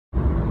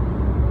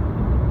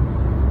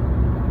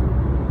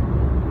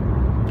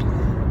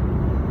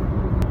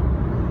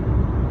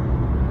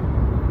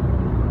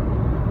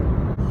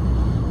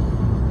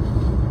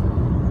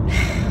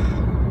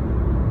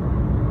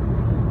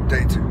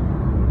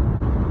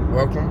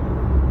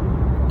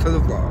Welcome to the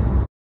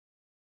vlog.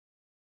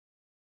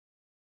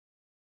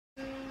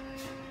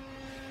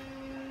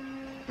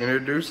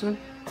 Introducing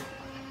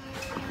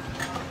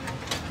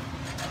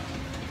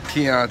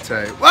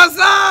Keyundta. What's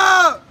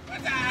up?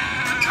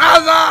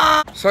 What's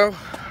up? So,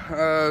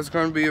 it's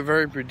going to be a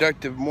very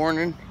productive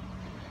morning.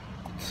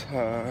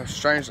 It's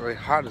strangely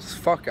hot as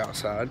fuck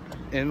outside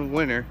in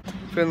winter.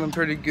 Feeling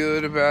pretty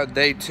good about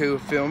day 2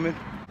 of filming.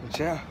 But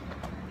yeah,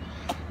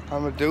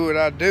 I'm gonna do what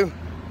I do.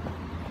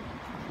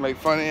 Make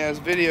funny ass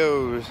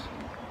videos.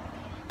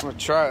 I'm gonna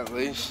try at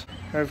least.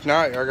 If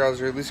not, y'all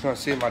guys are at least gonna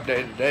see my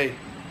day to day.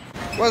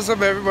 What's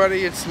up,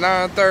 everybody? It's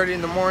 9:30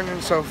 in the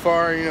morning so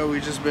far. You know, we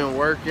just been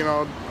working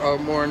all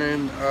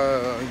morning.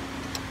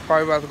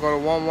 Probably about to go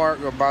to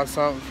Walmart, go buy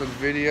something for the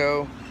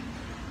video.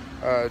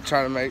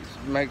 Trying to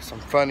make some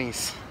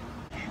funnies.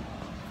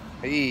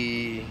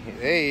 Hey,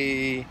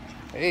 hey,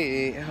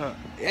 hey,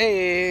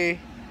 hey,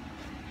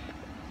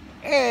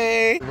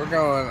 hey. We're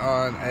going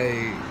on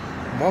a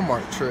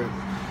Walmart trip.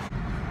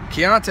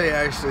 Keyundta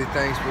actually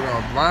thinks we're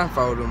gonna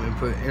blindfold him and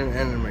put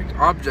inanimate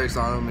objects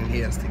on him, and he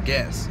has to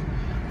guess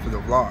for the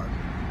vlog.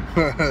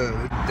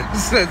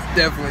 That's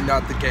definitely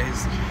not the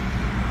case.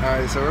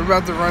 Alright, so we're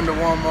about to run to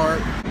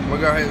Walmart. We'll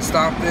go ahead and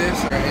stop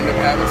this. We're gonna end up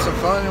having some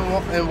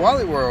fun in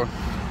Wally World.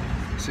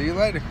 See you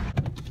later.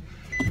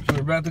 So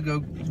we're about to go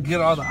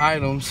get all the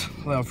items.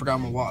 Well, I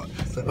forgot my wallet.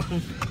 So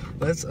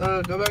let's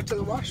go back to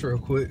the wash real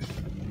quick.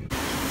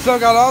 So I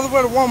got all the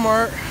way to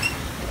Walmart.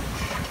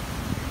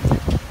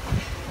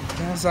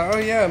 And I was like, oh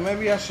yeah,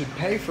 maybe I should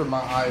pay for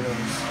my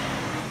items.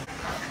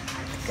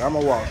 Got my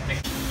wallet.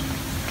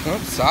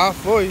 Oh, sorry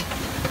for you.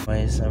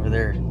 Ways over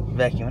there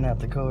vacuuming out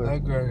the car.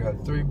 That girl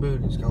got 3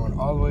 booties going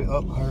all the way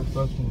up her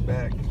fucking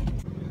back.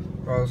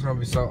 Bro, it's gonna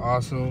be so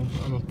awesome.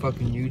 I'm a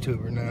fucking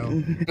YouTuber now.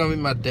 It's gonna be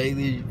my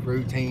daily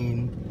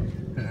routine.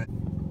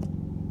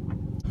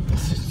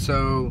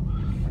 So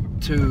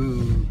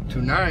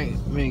tonight,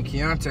 me and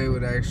Keyundta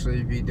would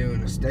actually be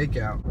doing a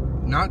stakeout.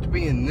 Not to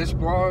be in this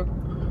vlog,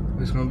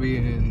 it's gonna be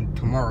in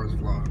tomorrow's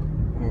vlog.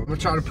 I'm gonna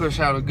try to push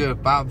out a good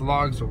 5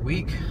 vlogs a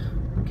week.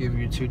 Give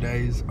you 2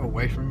 days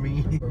away from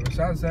me. But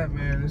besides that,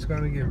 man, it's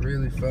gonna get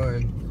really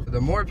fun.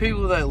 The more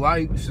people that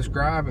like,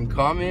 subscribe, and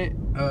comment,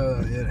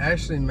 it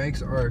actually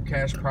makes our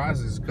cash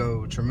prizes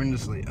go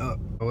tremendously up.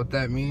 What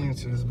that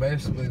means is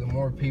basically the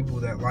more people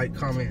that like,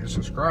 comment, and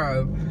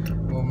subscribe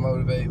will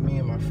motivate me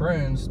and my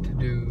friends to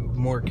do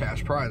more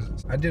cash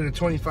prizes. I did a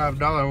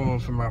 $25 one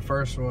for my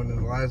first one in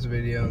the last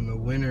video, and the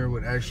winner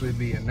would actually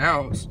be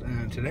announced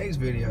in today's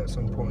video at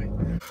some point.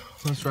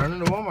 Let's run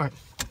into Walmart.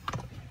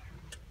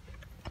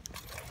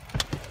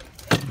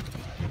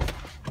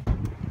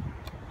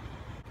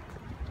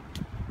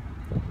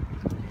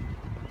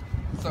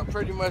 So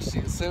pretty much the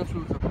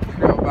essentials are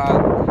we're gonna buy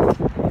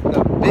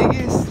the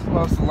biggest,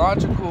 most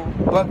logical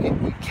bucket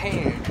we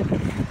can.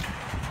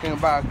 We're gonna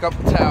buy a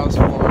couple towels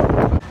for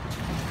him.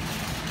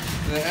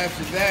 Then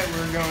after that,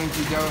 we're going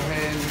to go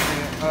ahead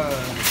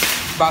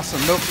and buy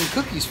some milk and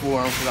cookies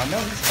for him, because I know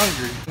he's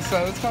hungry.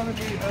 So it's gonna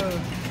be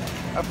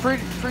a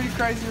pretty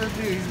crazy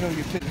review. He's gonna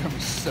get picked up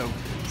so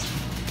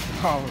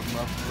good. All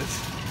of this.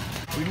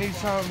 We need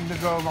something to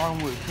go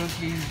along with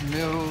cookies,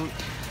 milk.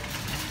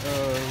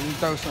 We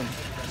throw some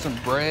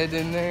bread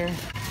in there.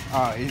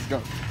 Oh, he's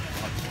going.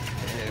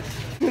 Yes.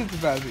 It's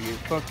about to get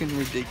fucking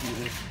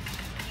ridiculous.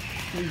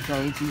 He's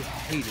going to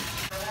hate it.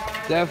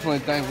 Definitely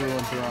think we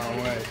went the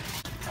wrong way.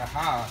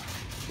 Aha.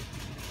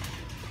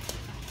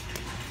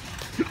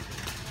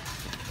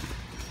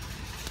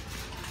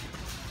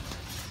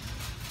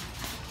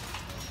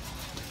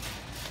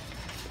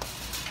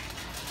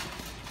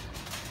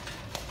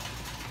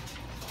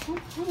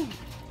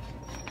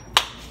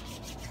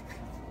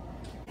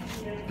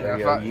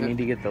 Yeah, you need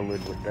to get the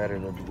lid with that, or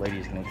the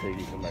lady's gonna tell you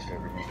to come back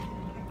over here.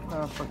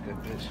 Oh, fuck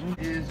that bitch.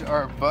 Here's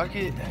our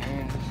bucket,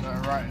 and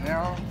right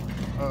now,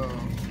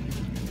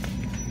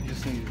 you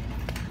just need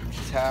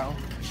a towel.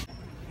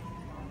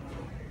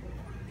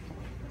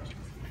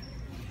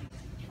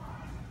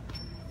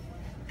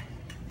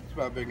 It's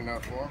about big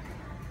enough for him.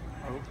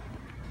 Oh.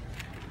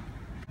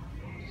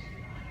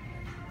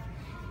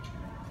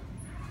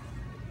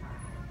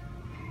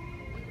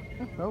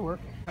 Yeah, that'll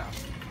work.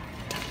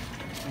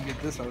 And get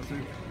this out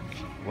too.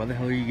 Why the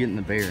hell are you getting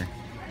the bear?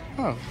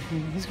 Oh,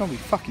 he's gonna be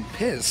fucking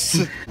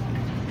pissed.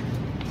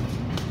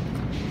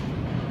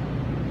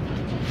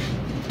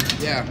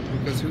 Yeah,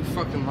 because who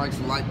fucking likes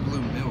light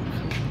blue milk?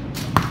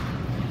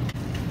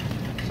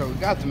 So we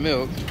got the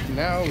milk.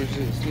 Now we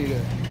just need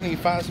to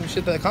find some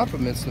shit that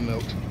complements the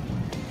milk.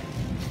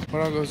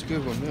 What all goes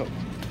good with milk?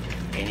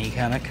 Any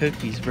kind of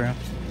cookies, bro.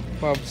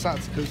 Well,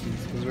 besides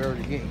cookies, because we're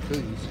already getting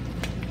cookies.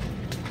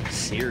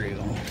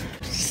 Cereal.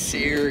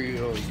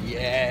 Cereal,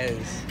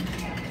 yes.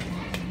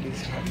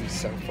 This gonna be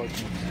so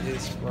fucking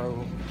pissed,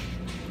 bro.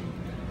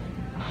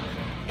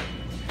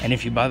 And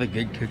if you buy the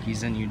good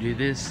cookies and you do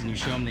this and you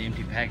show him the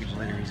empty package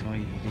later, he's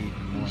going to eat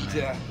even more.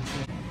 Yeah.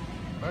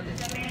 Okay.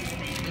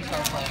 This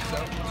house by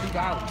itself,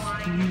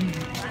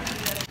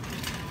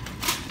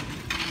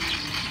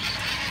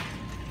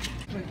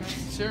 $2. Picked up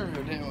some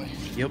cereal, didn't we?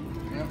 Yep.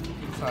 Yep.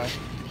 Sorry.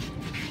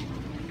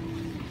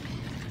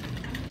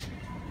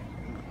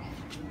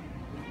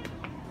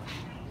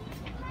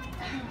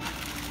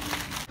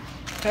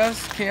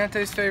 That's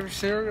Keyunta's favorite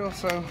cereal,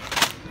 so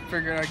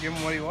figured I'd give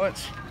him what he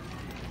wants.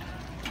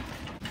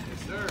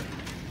 Yes, sir.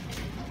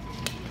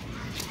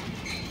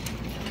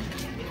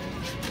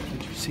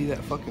 Did you see that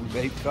fucking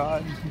vape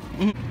god?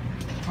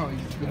 Oh,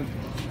 he's good.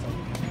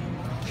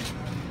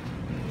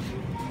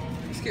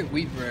 Let's get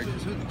wheat bread,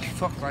 because who the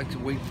fuck likes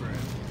wheat bread?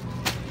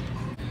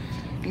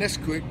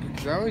 Nesquik,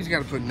 because I always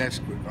gotta put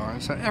Nesquik on.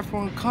 So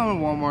everyone come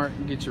to Walmart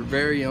and get your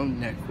very own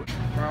Nesquik.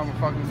 I'm a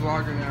fucking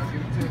vlogger now,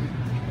 give it to me.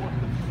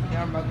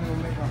 Yeah, I'm about to go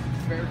make my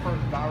very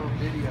first viral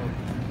video.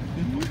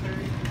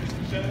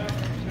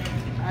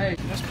 Hey,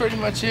 that's pretty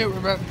much it. We're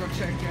about to go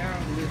check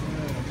out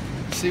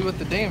and see what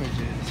the damage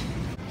is.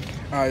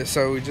 Alright,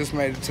 so we just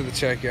made it to the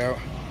checkout.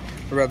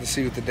 We're about to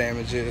see what the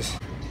damage is.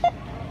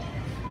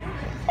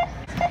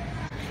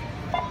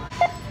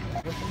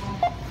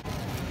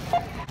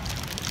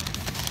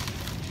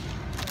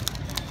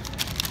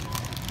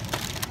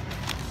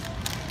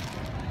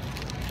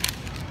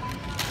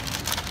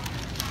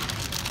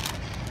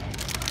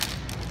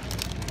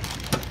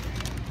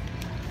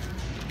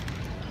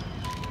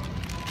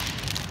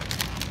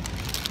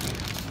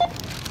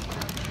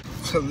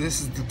 So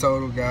this is the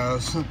total,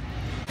 guys.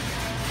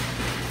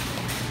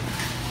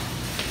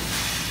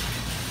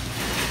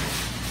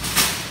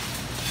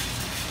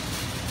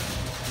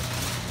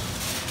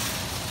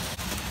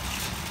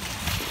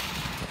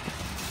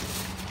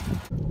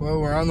 Well,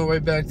 we're on the way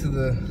back to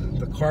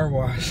the car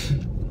wash.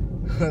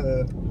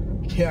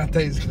 Keyunta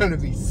is gonna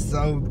be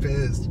so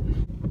pissed.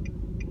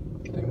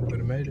 Think we would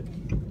have made it?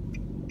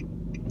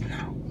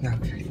 No.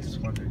 Okay,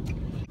 just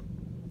wondering.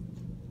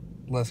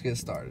 Let's get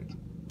started.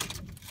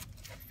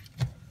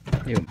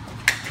 Yep.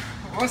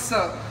 What's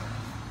up?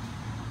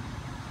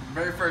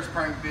 Very first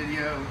prank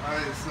video.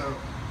 Alright, so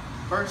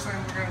first thing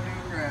we're gonna do,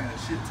 we're gonna add a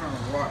shit ton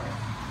of water.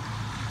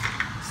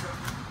 So,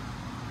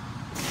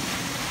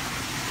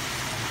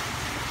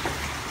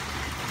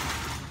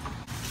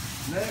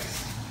 next,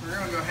 we're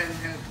gonna go ahead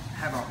and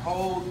have a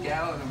whole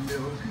gallon of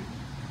milk.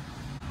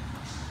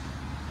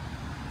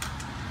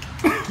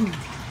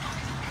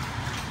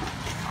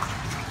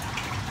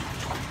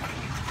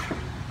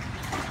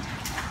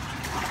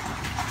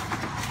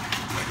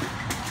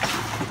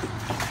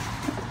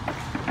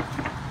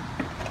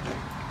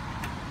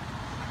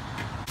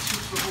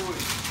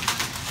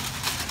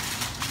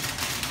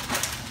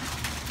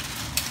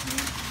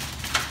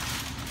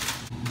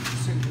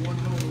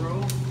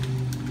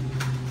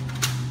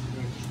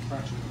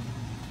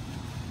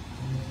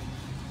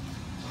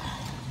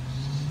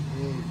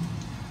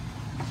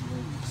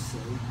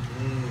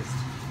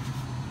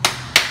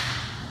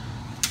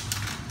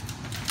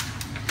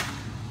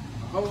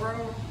 Whole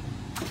roll?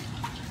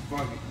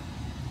 Fuck it.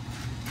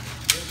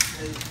 Let's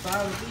take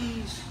 5 of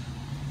these.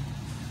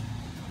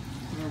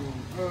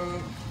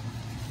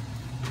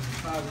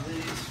 5 of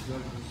these.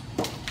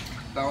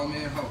 Throw them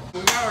in whole. We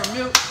got our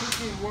milk,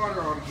 cookie, and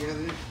water all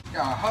together.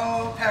 Got a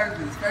whole pack of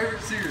his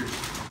favorite cereal.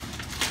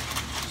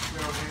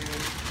 Go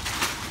ahead.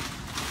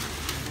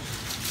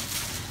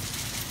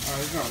 Oh,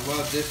 he's gonna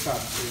love this type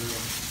of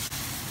cereal.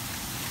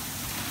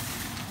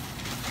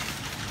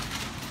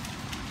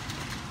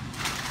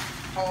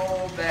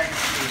 Whole bag of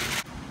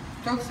cereal.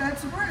 Don't add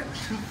some bread.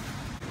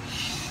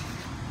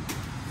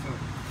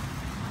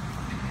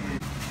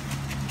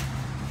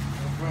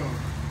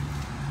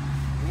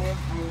 One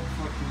whole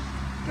fucking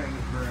thing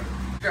of bread.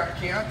 Got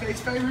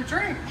Keyunta's favorite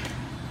drink.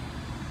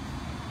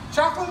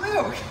 Chocolate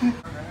milk.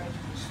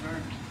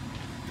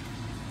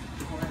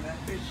 Pouring that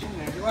bitch in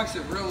there. He likes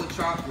it real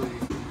chocolatey.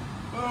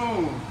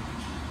 Boom.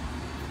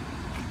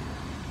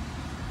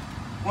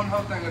 One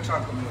whole thing of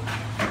chocolate milk.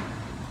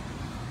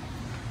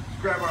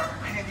 Grab our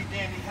handy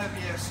dandy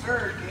heavy ass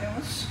stir again.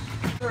 Let's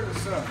stir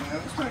this up, man.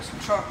 Let's make some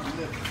chocolate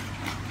milk.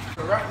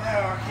 So right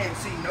now I can't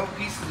see no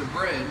pieces of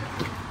bread,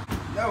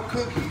 no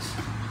cookies,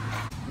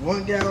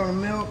 1 gallon of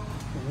milk,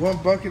 1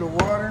 bucket of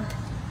water,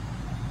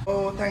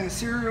 whole thing of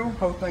cereal,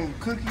 whole thing of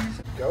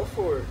cookies. Go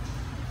for it.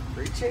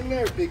 Reach in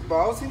there, big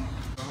ballsy.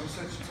 Let me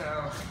set your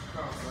towel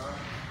outside.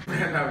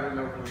 Man, I really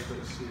know what this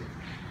shit.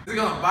 Is it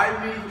gonna bite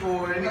me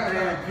or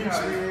anything? Pinch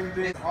me,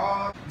 anything?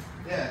 All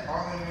in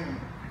here.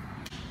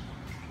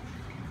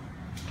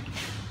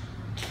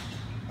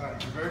 Alright,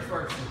 the very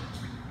first one.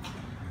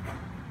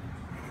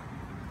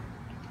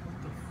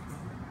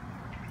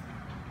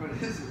 What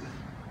is it?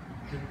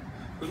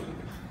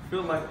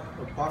 Feel like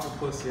a pocket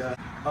pussy.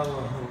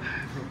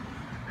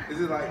 Is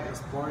it like a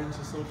sponge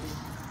or something?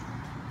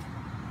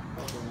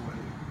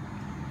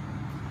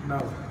 No,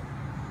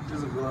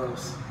 these are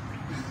gloves.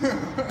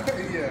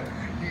 Yeah,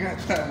 you got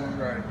that one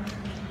right.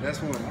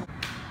 That's one.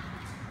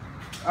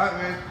 Alright,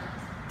 man.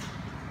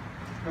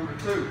 Number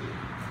 2. Here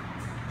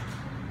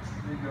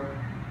you go.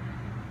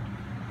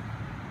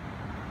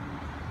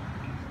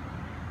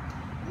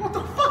 What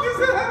the fuck is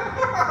that?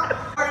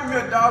 Give me a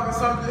dog or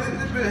something.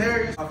 It's been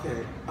hairy.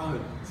 Okay. Oh,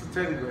 it's a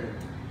teddy bear.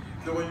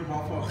 The one you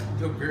bought for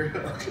the girl.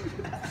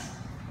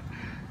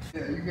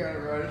 Yeah, you got it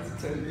right. It's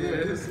a teddy bear. Yeah,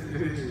 it is.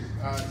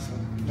 Alright, so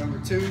number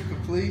 2,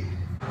 complete.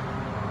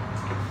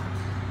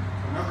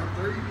 Number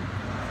 3.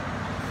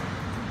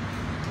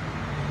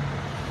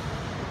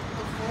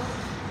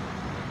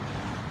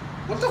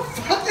 What the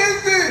fuck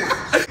is this?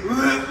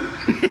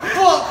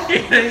 Fuck!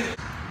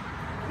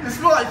 It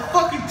smells like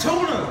fucking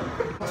tuna.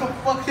 What the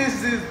fuck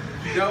is this,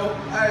 yo?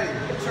 Hey.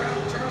 Try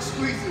to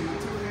squeeze it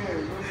with 2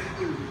 hands.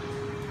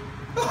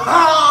 What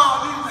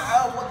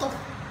Oh, what the?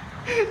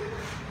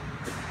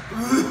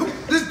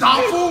 This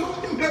dog food?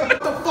 What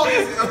the fuck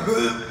is it?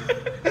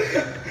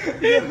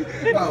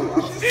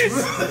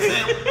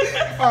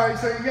 Alright,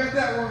 so you got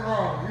that one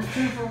wrong. You're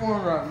 2 for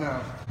 1 right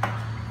now.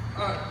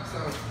 Alright, so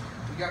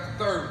we got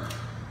the 3rd one.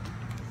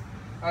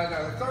 Alright,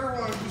 now the 3rd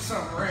one is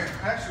something random.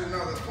 Actually, no,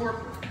 the 4th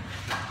one.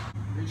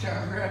 Reach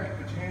out and grab it,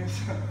 put your hands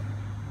up.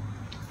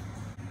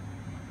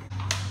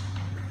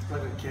 It's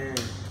like a can.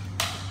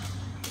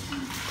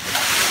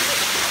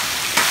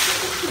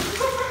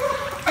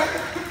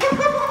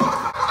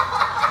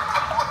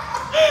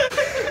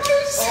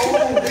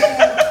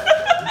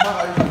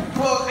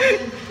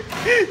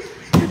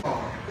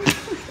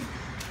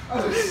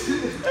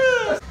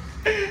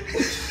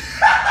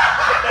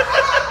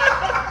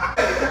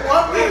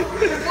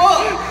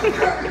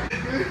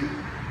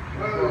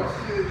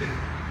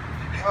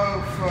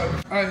 Oh fuck.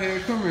 Alright, Hare,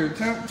 come here.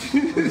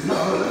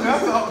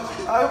 That's all.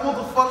 What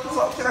the fuck is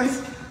up, guys?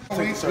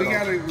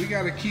 We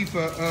gotta keep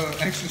a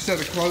extra set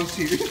of clothes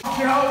here.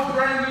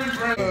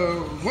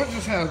 What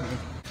just happened?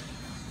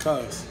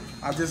 Cause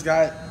I just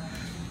got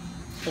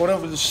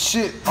whatever the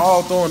shit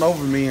all thrown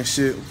over me and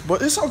shit.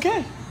 But it's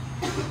okay.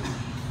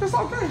 It's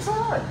okay. It's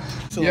alright.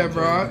 Yeah,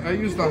 bro. I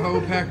used the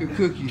whole pack of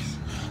cookies.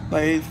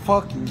 Like, it's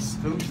fucking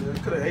stupid. I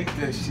could have ate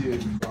that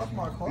shit. Off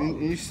my clothes.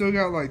 And you still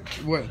got like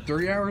what,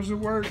 3 hours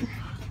of work?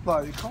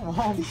 Like, come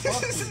on.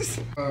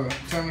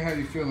 Tell me how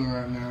you feeling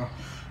right now.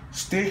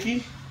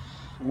 Sticky,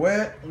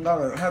 wet.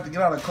 Gotta have to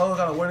get out of clothes.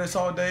 Gotta wear this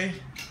all day.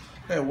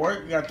 At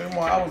work, got 3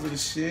 more hours of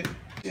this shit.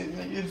 Shit,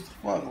 nigga,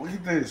 fuck. Look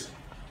at this.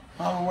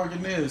 How am I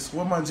working this?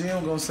 What my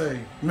GM gonna say?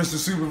 Mr.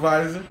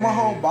 Supervisor. My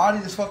whole body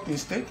is fucking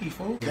sticky,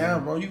 fool.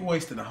 Damn, bro, you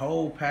wasted a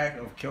whole pack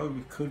of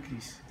Kelby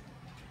cookies.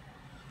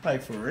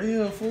 Like, for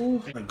real, fool.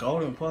 The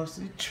golden puffs,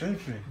 you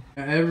tripping.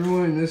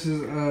 Everyone, this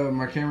is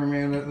my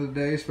cameraman of the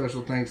day.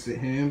 Special thanks to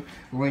him.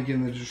 Link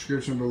in the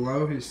description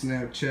below. His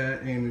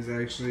Snapchat and his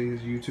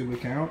YouTube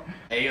account.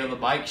 Hey, yo, the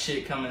bike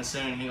shit coming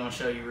soon. He gonna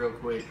show you real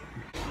quick.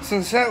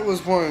 Since that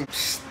was one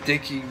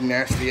sticky,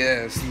 nasty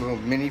ass little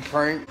mini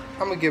prank,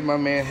 I'm gonna give my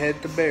man Head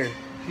the bear.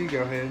 You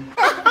go ahead.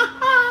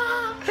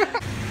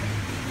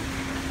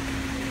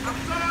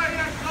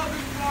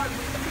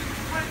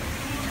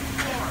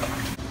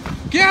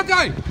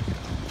 Keyundta!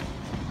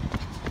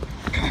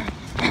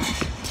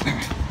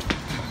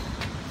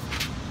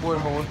 Boy,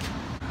 hold.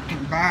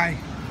 Bye.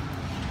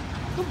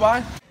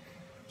 Goodbye.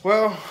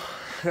 Well,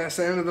 that's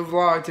the end of the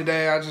vlog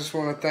today. I just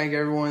want to thank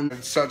everyone.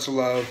 It's such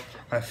love.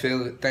 I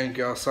feel it. Thank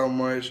y'all so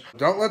much.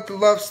 Don't let the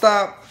love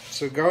stop.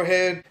 So go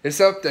ahead. It's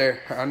up there.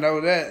 I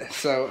know that.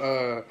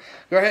 So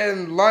go ahead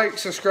and like,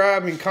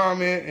 subscribe, and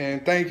comment.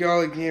 And thank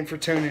y'all again for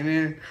tuning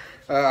in.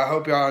 I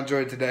hope y'all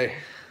enjoyed today.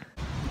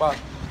 Bye.